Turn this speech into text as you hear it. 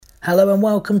Hello and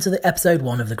welcome to the episode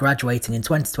 1 of the Graduating in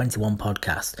 2021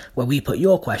 podcast, where we put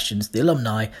your questions to the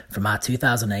alumni from our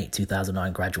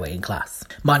 2008-2009 graduating class.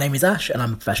 My name is Ash and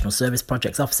I'm a Professional Service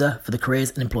Projects Officer for the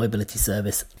Careers and Employability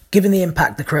Service. Given the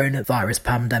impact the coronavirus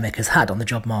pandemic has had on the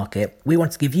job market, we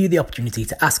want to give you the opportunity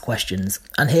to ask questions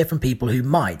and hear from people who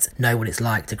might know what it's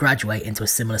like to graduate into a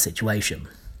similar situation.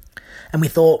 And we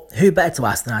thought, who better to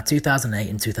ask than our 2008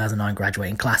 and 2009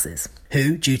 graduating classes,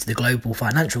 who, due to the global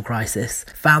financial crisis,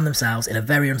 found themselves in a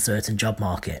very uncertain job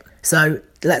market. So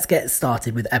let's get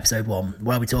started with episode 1,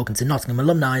 where we're talking to Nottingham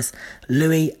alumni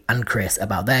Louis and Chris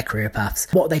about their career paths,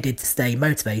 what they did to stay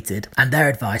motivated, and their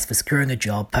advice for securing a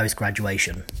job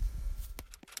post-graduation.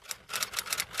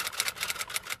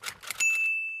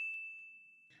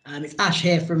 It's Ash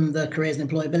here from the Careers and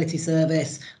Employability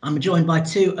Service. I'm joined by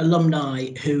two alumni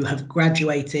who have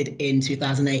graduated in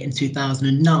 2008 and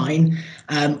 2009,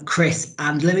 Chris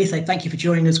and Louis. So thank you for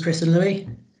joining us, Chris and Louis.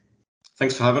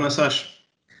 Thanks for having us, Ash.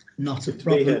 Not a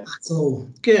problem at all.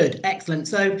 Good, excellent.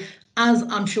 So as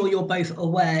I'm sure you're both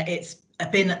aware, it's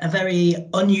been a very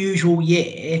unusual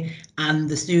year, and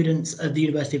the students of the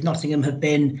University of Nottingham have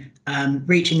been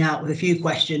reaching out with a few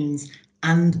questions,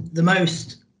 and the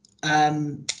most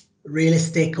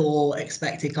realistic or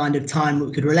expected kind of time that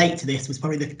we could relate to this was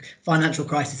probably the financial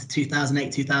crisis of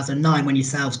 2008-2009 when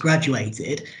yourselves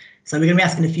graduated. So we're going to be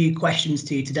asking a few questions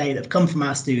to you today that have come from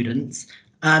our students.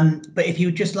 But if you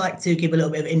would just like to give a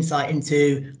little bit of insight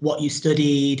into what you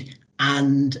studied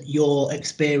and your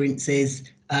experiences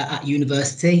at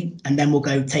university, and then we'll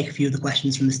go take a few of the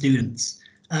questions from the students.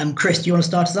 Chris, do you want to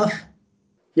start us off?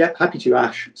 Yeah, happy to,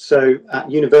 Ash. So at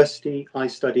university, I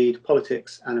studied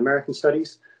politics and American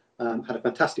studies. Had a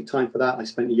fantastic time for that. I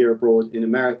spent a year abroad in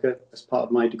America as part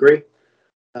of my degree.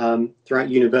 Throughout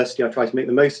university, I tried to make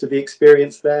the most of the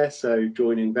experience there. So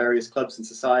joining various clubs and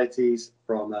societies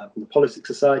from the politics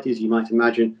society, as you might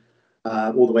imagine,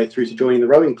 all the way through to joining the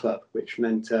rowing club, which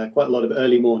meant quite a lot of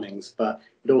early mornings, but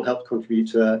it all helped contribute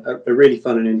to a really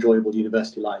fun and enjoyable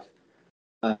university life.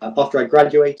 After I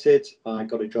graduated, I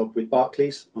got a job with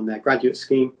Barclays on their graduate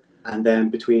scheme. And then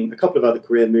between a couple of other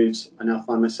career moves, I now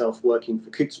find myself working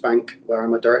for Coutts Bank, where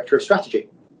I'm a director of strategy.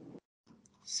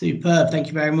 Superb. Thank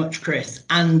you very much, Chris.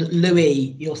 And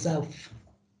Louis, yourself?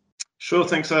 Sure,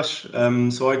 thanks, Ash.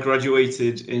 So I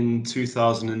graduated in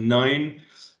 2009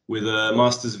 with a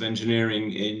Master's of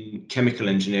Engineering in Chemical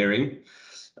Engineering.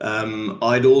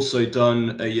 I'd also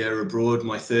done a year abroad.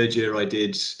 My third year I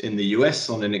did in the US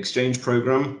on an exchange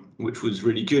program, which was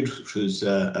really good, which was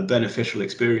a beneficial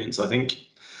experience, I think.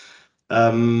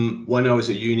 When I was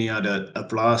at uni, I had a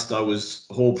blast. I was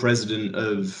hall president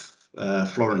of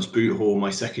Florence Boot Hall my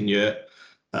second year.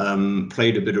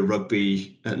 Played a bit of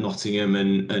rugby at Nottingham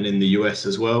and in the US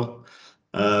as well.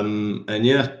 And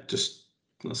yeah, just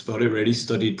that's about it really.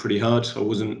 Studied pretty hard. I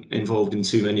wasn't involved in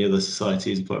too many other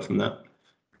societies apart from that.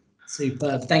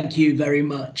 Superb. Thank you very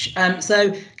much. So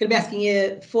going to be asking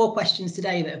you 4 questions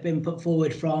today that have been put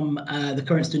forward from the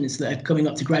current students that are coming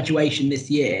up to graduation this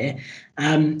year.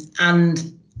 And I'm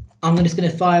just going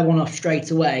to fire one off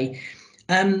straight away.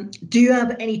 Do you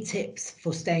have any tips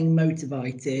for staying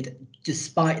motivated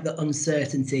despite the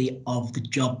uncertainty of the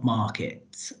job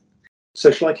market?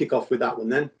 So shall I kick off with that one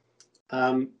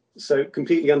then? So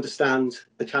completely understand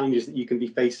the challenges that you can be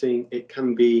facing. It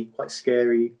can be quite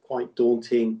scary, quite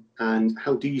daunting. And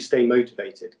how do you stay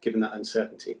motivated given that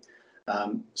uncertainty?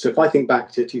 So if I think back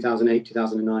to 2008,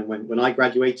 2009, when I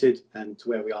graduated and to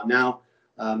where we are now,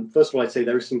 first of all, I'd say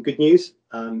there is some good news.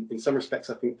 In some respects,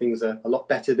 I think things are a lot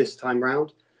better this time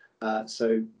round.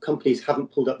 So companies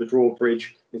haven't pulled up the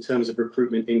drawbridge in terms of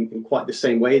recruitment in quite the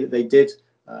same way that they did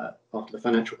after the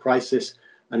financial crisis.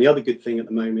 And the other good thing at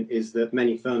the moment is that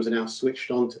many firms are now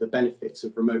switched on to the benefits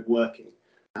of remote working.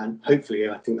 And hopefully,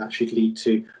 I think that should lead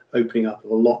to opening up a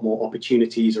lot more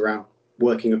opportunities around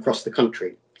working across the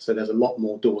country. So there's a lot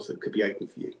more doors that could be open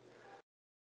for you.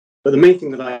 But the main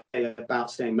thing that I say about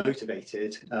staying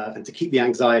motivated and to keep the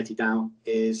anxiety down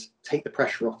is take the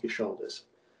pressure off your shoulders.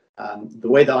 The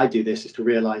way that I do this is to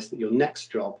realize that your next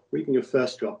job, or even your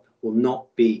first job, will not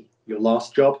be your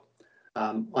last job.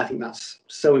 I think that's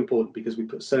so important because we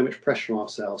put so much pressure on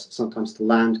ourselves sometimes to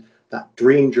land that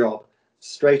dream job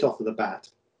straight off of the bat.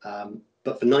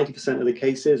 But for 90% of the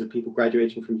cases of people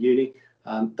graduating from uni,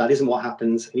 that isn't what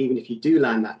happens. And even if you do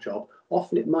land that job,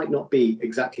 often it might not be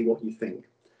exactly what you think.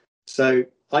 So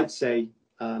I'd say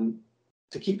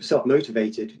to keep yourself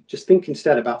motivated, just think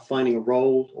instead about finding a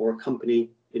role or a company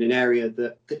in an area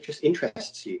that just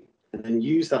interests you, and then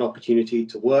use that opportunity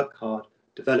to work hard,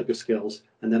 develop your skills,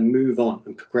 and then move on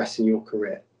and progress in your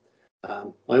career.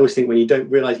 I always think when you don't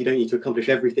realize you don't need to accomplish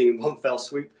everything in one fell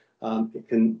swoop, it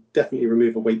can definitely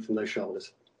remove a weight from those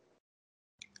shoulders.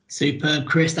 Superb,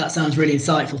 Chris. That sounds really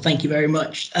insightful. Thank you very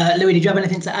much. Louis, did you have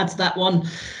anything to add to that one?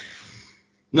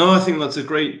 No, I think that's a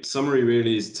great summary,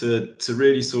 really, is to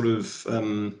really sort of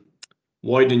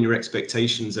widen your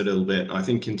expectations a little bit. I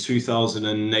think in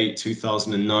 2008,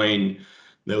 2009,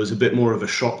 there was a bit more of a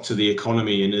shock to the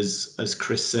economy. And as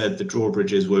Chris said, the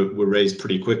drawbridges were raised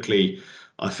pretty quickly.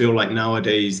 I feel like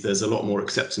nowadays there's a lot more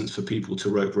acceptance for people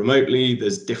to work remotely.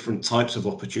 There's different types of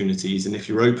opportunities. And if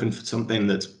you're open for something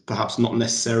that's perhaps not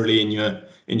necessarily in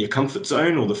your comfort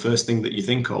zone or the first thing that you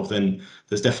think of, then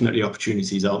there's definitely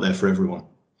opportunities out there for everyone.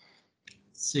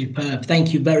 Superb.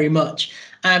 Thank you very much.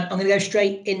 I'm going to go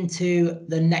straight into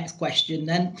the next question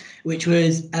then, which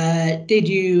was, did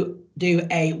you do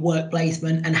a work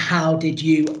placement and how did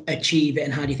you achieve it?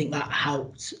 And how do you think that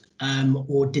helped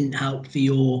or didn't help for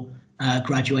your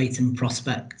graduating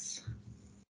prospects?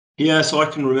 Yeah, so I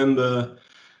can remember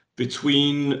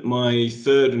between my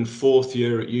third and fourth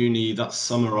year at uni, that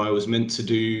summer I was meant to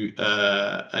do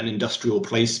an industrial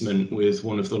placement with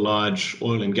one of the large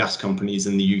oil and gas companies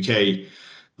in the UK.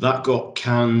 That got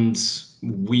canned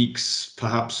weeks,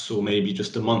 perhaps, or maybe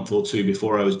just a month or two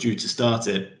before I was due to start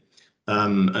it.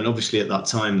 And obviously at that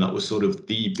time, that was sort of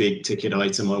the big ticket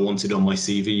item I wanted on my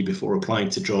CV before applying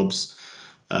to jobs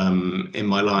in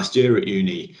my last year at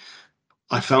uni.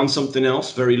 I found something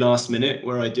else very last minute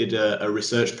where I did a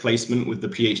research placement with the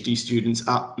PhD students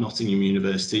at Nottingham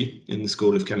University in the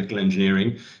School of Chemical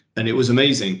Engineering. And it was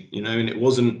amazing, and it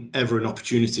wasn't ever an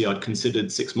opportunity I'd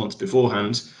considered 6 months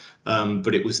beforehand.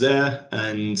 But it was there,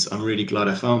 and I'm really glad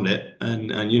I found it.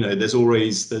 And there's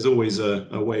always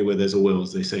a way where there's a will,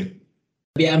 as they say.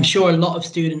 Yeah, I'm sure a lot of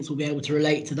students will be able to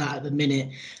relate to that at the minute.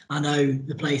 I know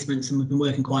the placements, and we've been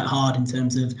working quite hard in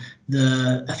terms of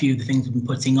a few of the things we've been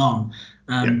putting on.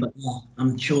 But yeah,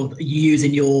 I'm sure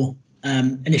using your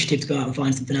initiative to go out and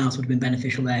find something else would have been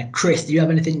beneficial there. Chris, do you have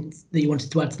anything that you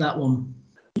wanted to add to that one?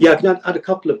 Yeah, I can add a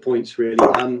couple of points, really.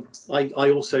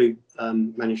 I also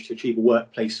managed to achieve a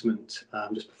work placement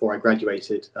just before I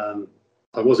graduated.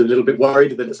 I was a little bit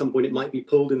worried that at some point it might be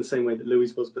pulled in the same way that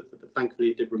Louis was, but thankfully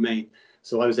it did remain.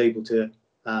 So I was able to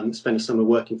spend a summer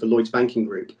working for Lloyd's Banking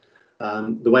Group.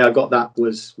 The way I got that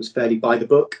was fairly by the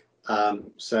book.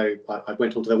 So I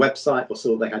went onto their website, or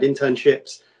saw they had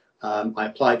internships. I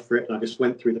applied for it, and I just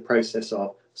went through the process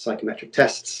of psychometric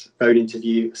tests, phone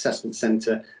interview, assessment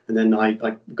centre, and then I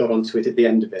got onto it at the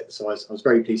end of it. So I was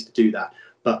very pleased to do that.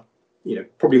 But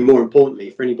probably more importantly,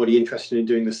 for anybody interested in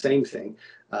doing the same thing,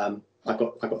 I've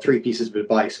got 3 pieces of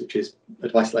advice, which is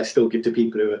advice that I still give to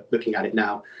people who are looking at it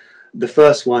now. The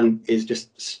first one is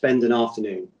just spend an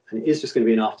afternoon, and it is just going to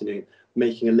be an afternoon,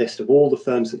 making a list of all the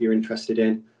firms that you're interested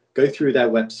in, go through their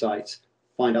websites,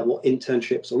 find out what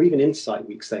internships or even insight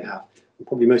weeks they have, and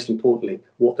probably most importantly,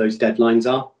 what those deadlines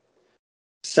are.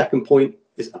 Second point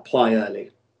is apply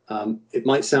early. It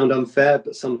might sound unfair,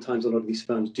 but sometimes a lot of these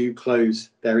firms do close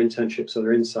their internships or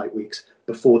their insight weeks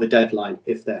before the deadline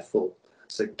if they're full.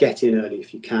 So get in early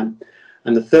if you can.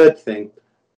 And the third thing,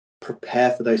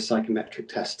 prepare for those psychometric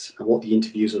tests and what the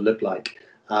interviews will look like.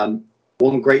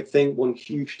 One great thing, one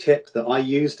huge tip that I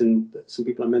used, and that some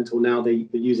people I mentor now, they're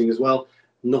using as well,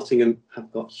 Nottingham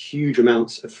have got huge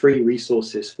amounts of free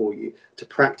resources for you to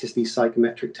practice these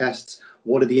psychometric tests.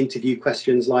 What are the interview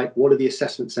questions like? What are the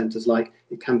assessment centres like?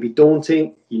 It can be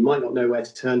daunting. You might not know where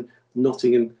to turn.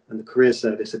 Nottingham and the Career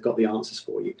Service have got the answers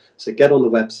for you. So get on the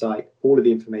website. All of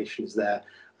the information is there.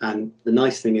 And the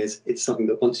nice thing is, it's something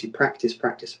that once you practice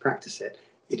it,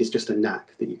 it is just a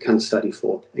knack that you can study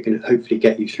for. It can hopefully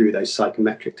get you through those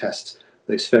psychometric tests,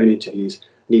 those phone interviews,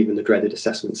 and even the dreaded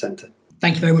assessment centre.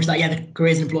 Thank you very much for that. Yeah, the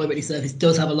Careers and Employability Service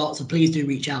does have a lot, so please do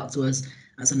reach out to us.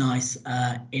 That's a nice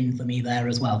in for me there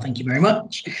as well. Thank you very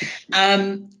much.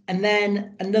 And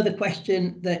then another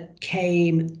question that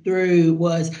came through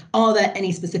was, are there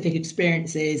any specific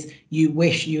experiences you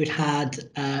wish you had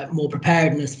more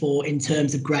preparedness for in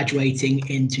terms of graduating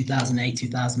in 2008,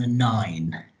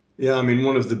 2009? Yeah, I mean,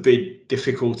 one of the big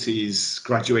difficulties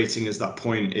graduating at that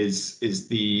point is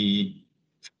the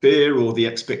fear or the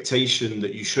expectation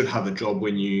that you should have a job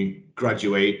when you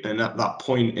graduate. And at that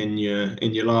point in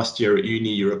your last year at uni,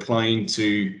 you're applying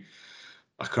to,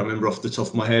 I can't remember off the top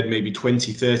of my head, maybe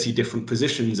 20, 30 different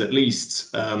positions at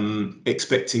least,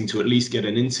 expecting to at least get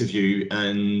an interview.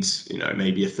 And,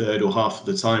 maybe a third or half of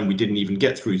the time, we didn't even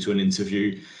get through to an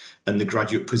interview, and the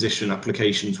graduate position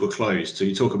applications were closed. So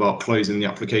you talk about closing the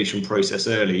application process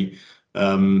early.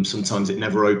 Sometimes it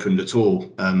never opened at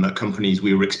all at companies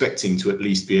we were expecting to at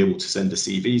least be able to send a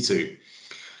CV to.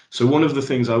 So one of the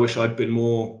things I wish I'd been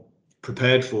more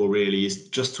prepared for really is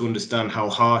just to understand how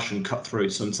harsh and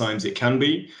cutthroat sometimes it can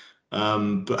be.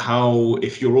 but how,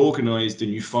 if you're organised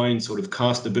and you find sort of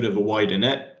cast a bit of a wider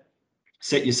net,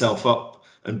 set yourself up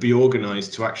and be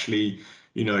organised to actually,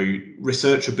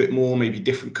 research a bit more, maybe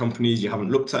different companies you haven't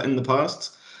looked at in the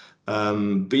past.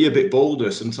 Be a bit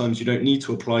bolder. Sometimes you don't need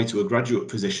to apply to a graduate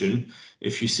position.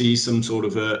 If you see some sort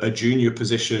of a junior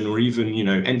position, or even,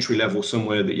 entry level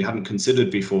somewhere that you hadn't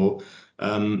considered before,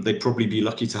 they'd probably be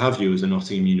lucky to have you as a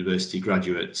Nottingham University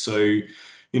graduate. So,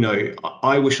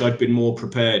 I wish I'd been more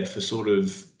prepared for sort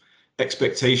of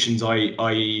expectations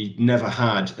I never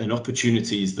had, and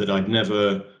opportunities that I'd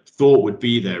never thought would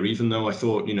be there, even though I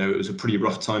thought, it was a pretty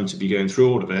rough time to be going through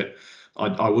all of it.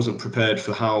 I wasn't prepared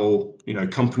for how,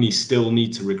 companies still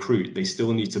need to recruit. They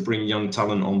still need to bring young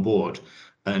talent on board.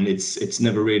 And it's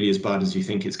never really as bad as you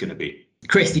think it's going to be.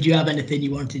 Chris, did you have anything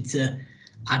you wanted to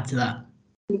add to that?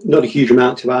 Not a huge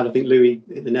amount to add. I think Louis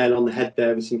hit the nail on the head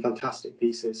there with some fantastic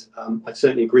pieces. I'd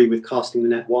certainly agree with casting the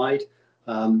net wide.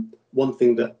 One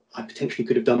thing that I potentially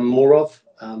could have done more of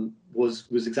was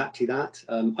exactly that.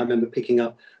 I remember picking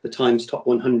up the Times Top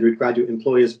 100 Graduate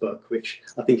Employers book, which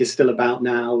I think is still about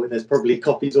now. There's probably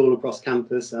copies all across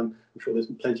campus. I'm sure there's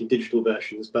plenty of digital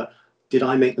versions, but did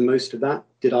I make the most of that?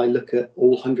 Did I look at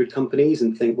all 100 companies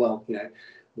and think, well,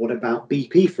 what about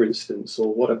BP, for instance,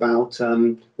 or what about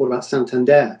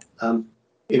Santander?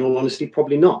 In all honesty,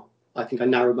 probably not. I think I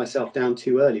narrowed myself down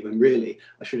too early, when really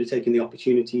I should have taken the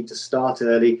opportunity to start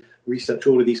early, research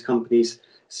all of these companies,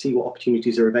 see what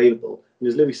opportunities are available. And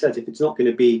as Louis said, if it's not going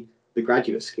to be the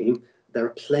graduate scheme, there are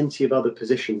plenty of other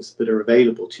positions that are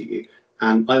available to you.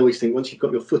 And I always think once you've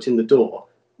got your foot in the door,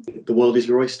 the world is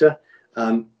your oyster.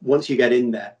 Once you get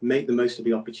in there, make the most of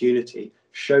the opportunity,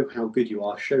 show how good you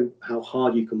are, show how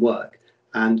hard you can work,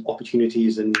 and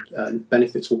opportunities and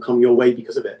benefits will come your way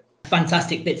because of it.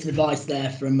 Fantastic bits of advice there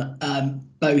from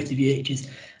both of you, which is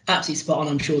absolutely spot on.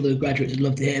 I'm sure the graduates would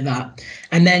love to hear that.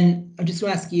 And then I'm just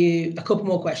going to ask you a couple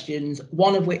more questions,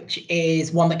 one of which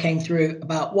is one that came through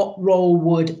about what role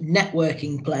would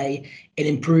networking play in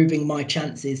improving my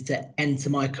chances to enter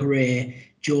my career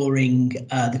during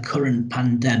the current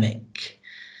pandemic.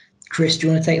 Chris, do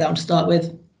you want to take that one to start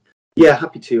with? Yeah,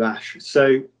 happy to, Ash.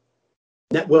 So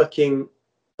networking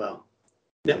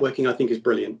I think is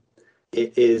brilliant.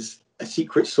 It is a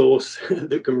secret sauce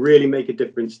that can really make a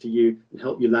difference to you and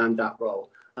help you land that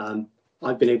role.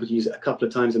 I've been able to use it a couple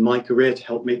of times in my career to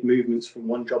help make movements from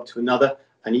one job to another,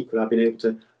 and equally I've been able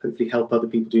to hopefully help other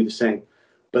people do the same.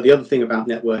 But the other thing about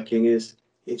networking is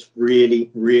it's really,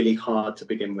 really hard to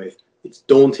begin with. It's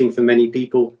daunting for many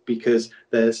people because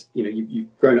there's,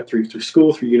 you've grown up through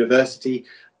school, through university,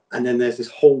 and then there's this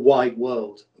whole wide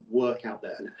world of work out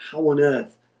there. And how on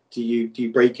earth do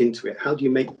you break into it? How do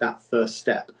you make that first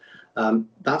step?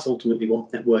 That's ultimately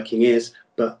what networking is.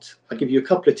 But I'll give you a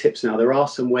couple of tips now. There are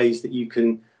some ways that you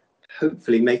can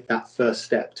hopefully make that first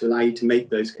step to allow you to make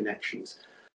those connections.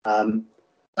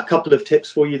 A couple of tips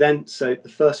for you then. So the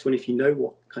first one, if you know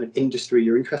what kind of industry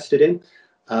you're interested in,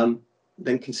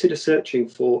 then consider searching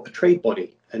for a trade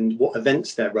body and what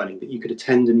events they're running that you could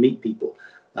attend and meet people.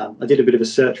 I did a bit of a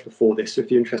search before this. So if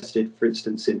you're interested, for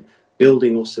instance, in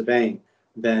building or surveying,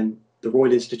 then the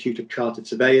Royal Institute of Chartered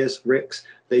Surveyors, RICS,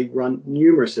 they run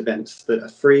numerous events that are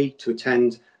free to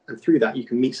attend. And through that, you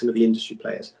can meet some of the industry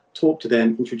players, talk to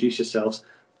them, introduce yourselves,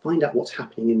 find out what's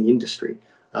happening in the industry.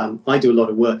 I do a lot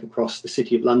of work across the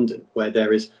City of London, where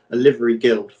there is a livery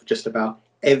guild for just about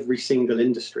every single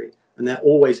industry. And they're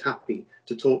always happy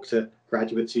to talk to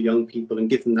graduates or young people and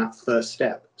give them that first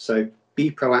step. So be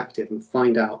proactive and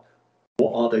find out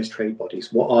what are those trade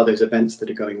bodies, what are those events that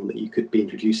are going on that you could be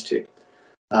introduced to.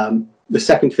 The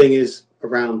second thing is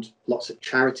around lots of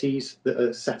charities that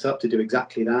are set up to do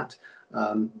exactly that.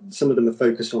 Some of them are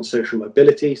focused on social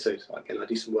mobility. So again, I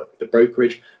do some work with the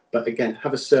brokerage, but again,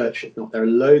 have a search. If not, there are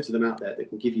loads of them out there that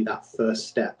can give you that first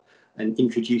step and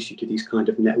introduce you to these kind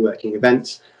of networking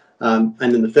events. And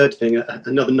then the third thing,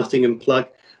 another Nottingham plug,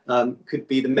 could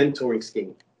be the mentoring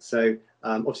scheme. So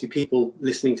obviously people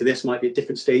listening to this might be at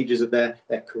different stages of their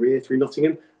career through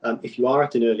Nottingham. If you are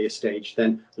at an earlier stage,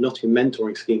 then the Nottingham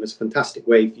mentoring scheme is a fantastic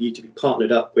way for you to be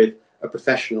partnered up with a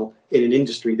professional in an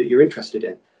industry that you're interested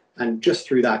in. And just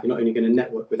through that, you're not only going to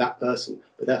network with that person,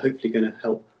 but they're hopefully going to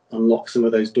help unlock some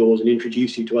of those doors and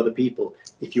introduce you to other people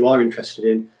if you are interested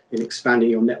in expanding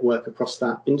your network across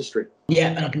that industry.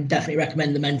 Yeah, and I can definitely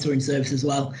recommend the mentoring service as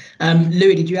well.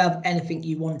 Louis, did you have anything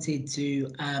you wanted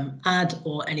to add,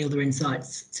 or any other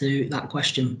insights to that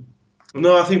question?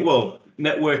 No, I think,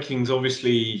 networking's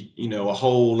obviously, a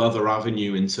whole other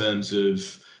avenue in terms of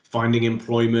finding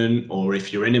employment, or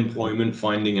if you're in employment,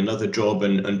 finding another job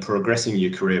and progressing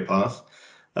your career path.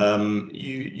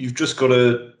 You've just got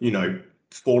to,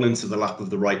 fall into the lap of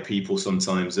the right people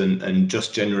sometimes, and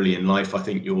just generally in life, I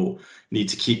think you'll need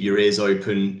to keep your ears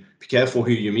open. Be careful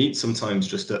who you meet. Sometimes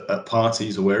just at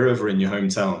parties or wherever in your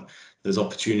hometown, there's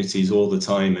opportunities all the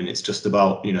time, and it's just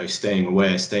about, you know, staying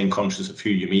aware, staying conscious of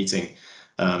who you're meeting.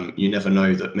 You never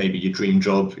know that maybe your dream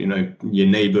job, you know, your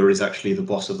neighbor is actually the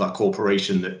boss of that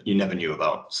corporation that you never knew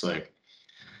about. So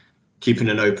keeping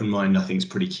an open mind, I think, is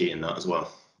pretty key in that as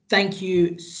well. Thank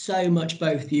you so much,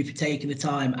 both of you, for taking the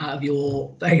time out of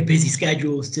your very busy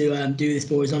schedules to do this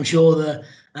for us. I'm sure the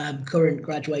current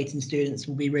graduating students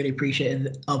will be really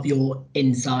appreciative of your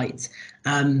insight.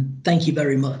 Thank you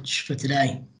very much for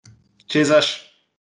today. Cheers, Ash.